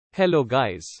Hello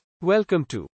guys. Welcome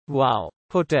to Wow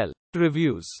Hotel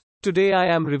Reviews. Today I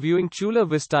am reviewing Chula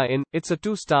Vista Inn. It's a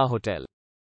 2-star hotel.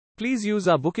 Please use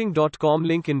our booking.com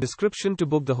link in description to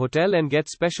book the hotel and get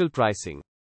special pricing.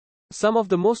 Some of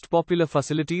the most popular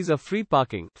facilities are free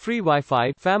parking, free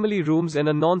Wi-Fi, family rooms and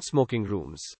a non-smoking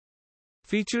rooms.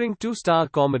 Featuring 2-star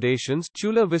accommodations,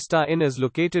 Chula Vista Inn is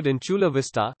located in Chula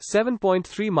Vista,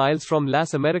 7.3 miles from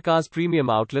Las Americas Premium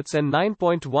Outlets and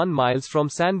 9.1 miles from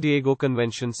San Diego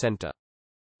Convention Center.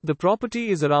 The property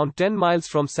is around 10 miles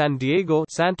from San Diego,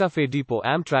 Santa Fe Depot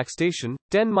Amtrak Station,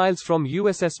 10 miles from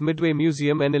USS Midway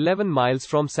Museum and 11 miles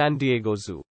from San Diego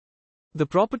Zoo. The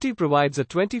property provides a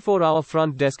 24-hour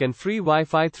front desk and free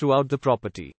Wi-Fi throughout the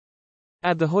property.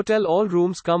 At the hotel, all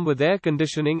rooms come with air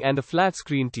conditioning and a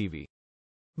flat-screen TV.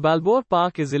 Balboa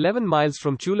Park is 11 miles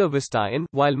from Chula Vista Inn,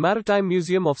 while Maritime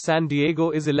Museum of San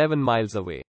Diego is 11 miles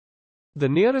away. The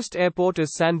nearest airport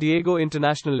is San Diego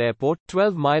International Airport,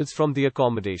 12 miles from the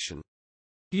accommodation.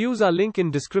 Use our link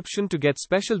in description to get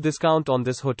special discount on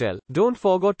this hotel. Don't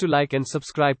forget to like and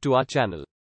subscribe to our channel.